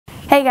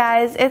Hey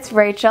guys, it's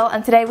Rachel,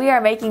 and today we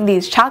are making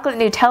these chocolate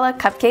Nutella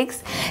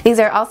cupcakes. These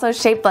are also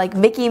shaped like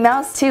Mickey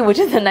Mouse too, which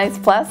is a nice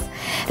plus.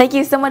 Thank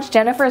you so much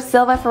Jennifer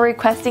Silva for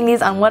requesting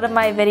these on one of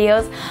my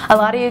videos. A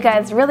lot of you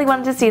guys really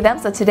wanted to see them,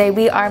 so today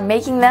we are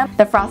making them.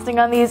 The frosting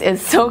on these is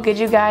so good,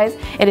 you guys.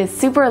 It is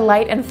super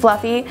light and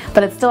fluffy,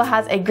 but it still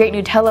has a great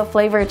Nutella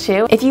flavor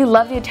too. If you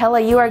love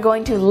Nutella, you are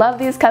going to love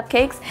these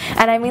cupcakes,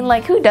 and I mean,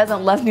 like, who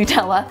doesn't love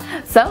Nutella?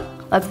 So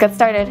let's get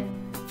started.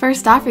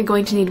 First off, you're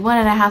going to need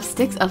 1.5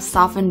 sticks of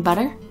softened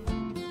butter.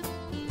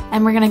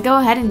 And we're going to go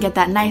ahead and get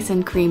that nice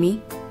and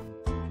creamy.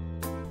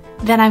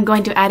 Then I'm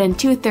going to add in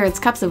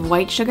 2/3 cups of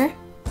white sugar,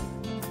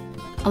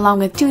 along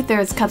with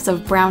 2/3 cups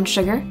of brown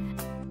sugar.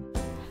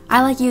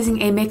 I like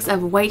using a mix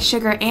of white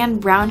sugar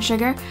and brown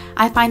sugar.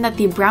 I find that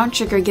the brown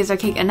sugar gives our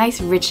cake a nice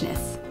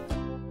richness.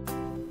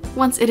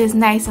 Once it is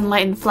nice and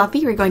light and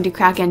fluffy, we're going to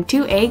crack in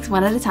 2 eggs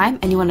one at a time,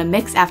 and you want to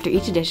mix after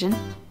each addition.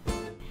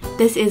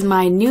 This is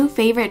my new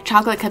favorite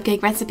chocolate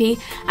cupcake recipe.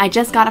 I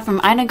just got it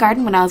from Ina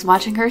Garten when I was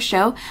watching her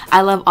show.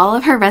 I love all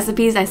of her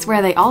recipes. I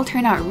swear they all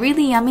turn out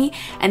really yummy,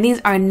 and these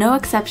are no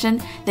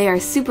exception. They are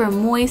super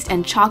moist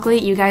and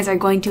chocolatey. You guys are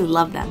going to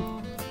love them.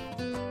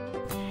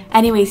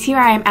 Anyways, here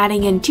I am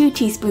adding in 2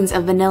 teaspoons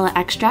of vanilla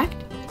extract.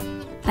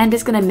 I'm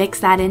just going to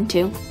mix that in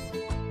too.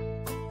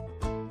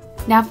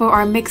 Now for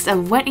our mix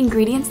of wet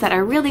ingredients that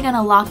are really going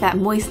to lock that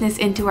moistness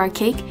into our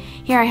cake,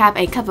 here I have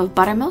a cup of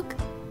buttermilk,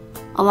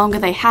 along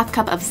with a 1/2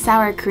 cup of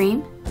sour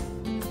cream,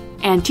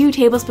 and 2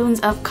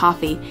 tablespoons of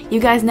coffee. You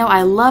guys know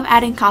I love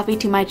adding coffee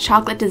to my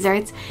chocolate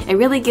desserts. It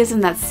really gives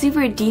them that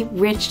super deep,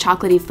 rich,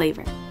 chocolatey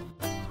flavor.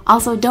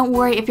 Also, don't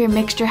worry if your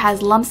mixture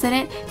has lumps in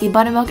it. The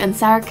buttermilk and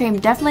sour cream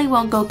definitely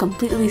won't go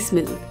completely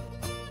smooth.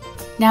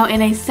 Now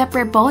in a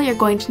separate bowl,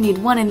 you're going to need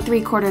 1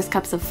 3/4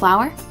 cups of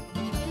flour,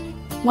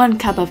 1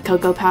 cup of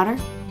cocoa powder,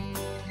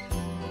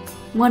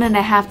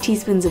 1.5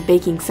 teaspoons of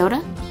baking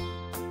soda,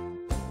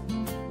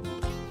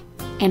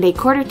 and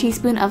 1/4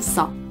 teaspoon of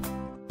salt.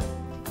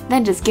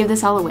 Then just give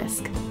this all a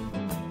whisk.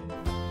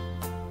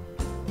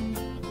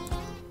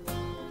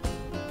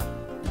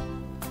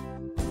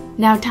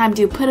 Now time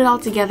to put it all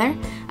together.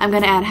 I'm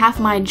going to add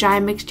half my dry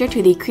mixture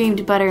to the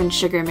creamed butter and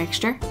sugar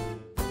mixture.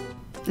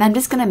 And I'm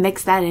just going to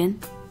mix that in.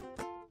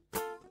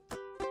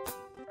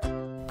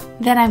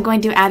 Then I'm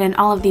going to add in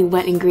all of the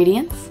wet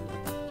ingredients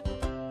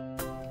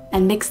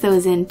and mix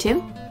those in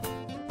too.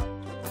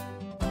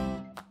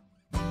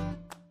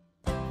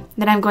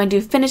 Then I'm going to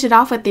finish it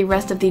off with the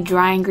rest of the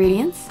dry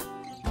ingredients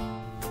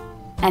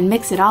and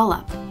mix it all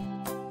up.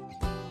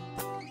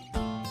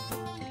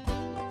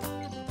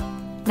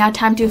 Now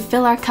time to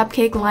fill our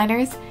cupcake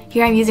liners.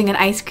 Here I'm using an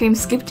ice cream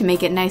scoop to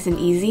make it nice and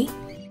easy.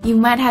 You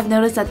might have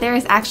noticed that there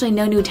is actually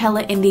no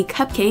Nutella in the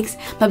cupcakes,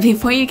 but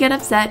before you get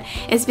upset,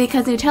 it's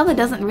because Nutella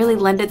doesn't really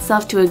lend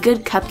itself to a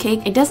good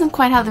cupcake. It doesn't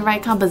quite have the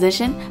right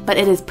composition, but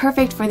it is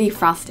perfect for the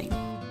frosting.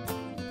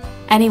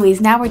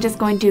 Anyways, now we're just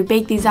going to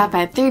bake these up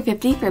at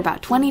 350 for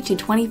about 20 to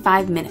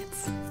 25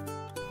 minutes.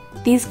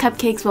 These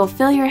cupcakes will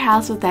fill your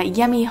house with that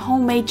yummy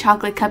homemade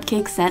chocolate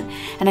cupcake scent,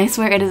 and I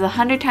swear it is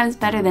 100 times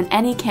better than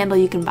any candle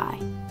you can buy.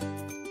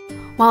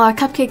 While our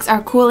cupcakes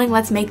are cooling,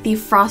 let's make the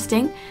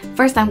frosting.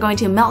 First, I'm going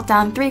to melt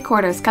down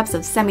 3/4 cups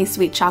of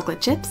semi-sweet chocolate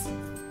chips.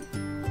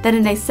 Then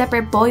in a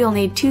separate bowl, you'll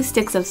need 2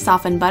 sticks of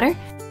softened butter,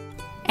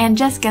 and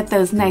just get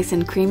those nice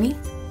and creamy.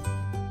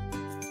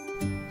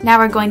 Now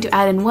we're going to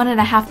add in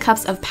 1.5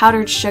 cups of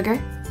powdered sugar.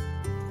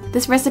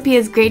 This recipe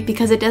is great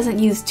because it doesn't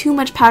use too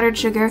much powdered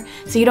sugar,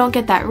 so you don't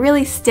get that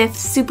really stiff,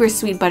 super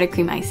sweet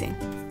buttercream icing.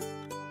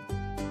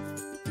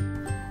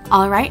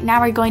 Alright,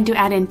 now we're going to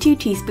add in 2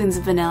 teaspoons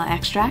of vanilla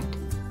extract,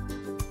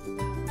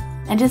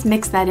 and just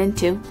mix that in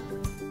too.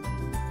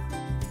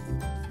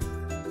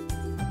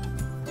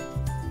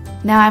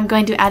 Now I'm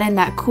going to add in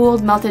that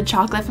cooled melted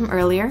chocolate from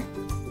earlier.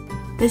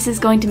 This is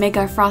going to make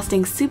our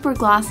frosting super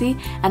glossy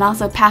and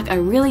also pack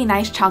a really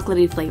nice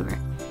chocolatey flavor.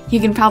 You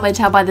can probably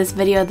tell by this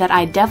video that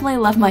I definitely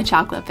love my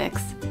chocolate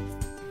fix.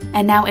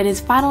 And now it is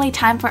finally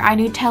time for our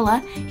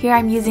Nutella. Here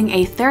I'm using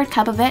 1/3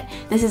 cup of it.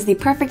 This is the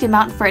perfect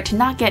amount for it to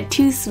not get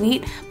too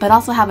sweet, but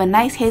also have a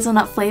nice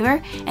hazelnut flavor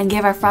and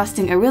give our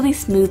frosting a really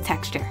smooth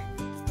texture.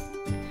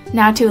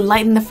 Now to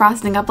lighten the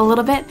frosting up a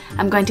little bit,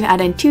 I'm going to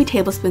add in 2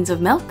 tablespoons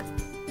of milk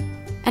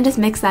and just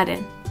mix that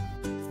in.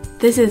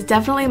 This is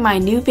definitely my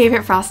new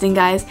favorite frosting,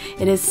 guys.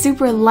 It is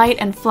super light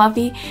and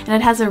fluffy, and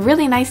it has a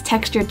really nice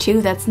texture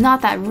too that's not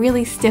that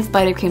really stiff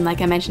buttercream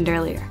like I mentioned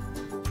earlier.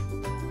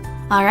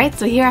 Alright,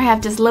 so here I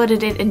have just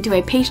loaded it into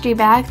a pastry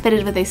bag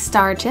fitted with a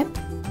star tip.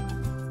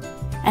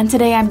 And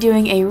today I'm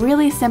doing a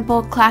really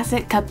simple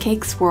classic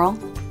cupcake swirl.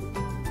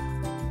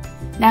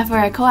 Now for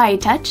a kawaii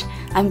touch,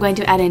 I'm going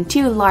to add in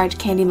 2 large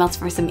candy melts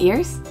for some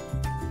ears.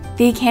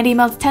 The candy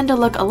melts tend to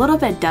look a little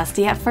bit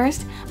dusty at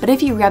first, but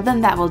if you rub them,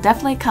 that will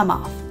definitely come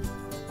off.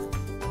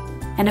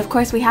 And of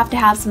course we have to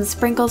have some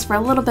sprinkles for a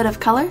little bit of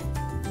color.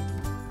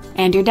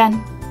 And you're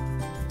done.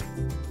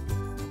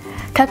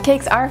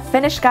 Cupcakes are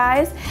finished,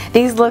 guys.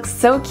 These look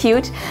so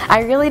cute.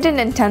 I really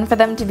didn't intend for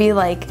them to be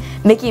like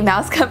Mickey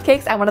Mouse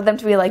cupcakes. I wanted them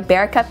to be like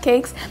bear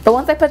cupcakes, but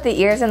once I put the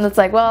ears in, it's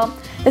like, well,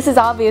 this is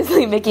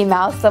obviously Mickey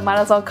Mouse, so might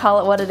as well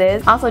call it what it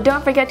is. Also,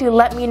 don't forget to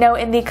let me know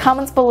in the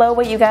comments below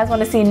what you guys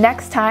want to see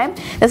next time.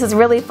 This is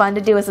really fun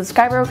to do a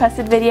subscriber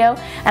requested video,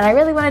 and I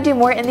really want to do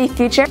more in the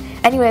future.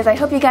 Anyways, I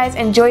hope you guys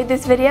enjoyed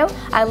this video.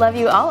 I love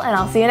you all, and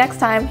I'll see you next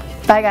time.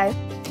 Bye, guys.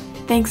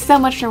 Thanks so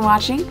much for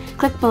watching.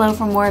 Click below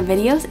for more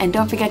videos, and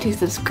don't forget to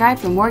subscribe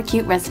for more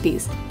cute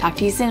recipes. Talk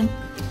to you soon.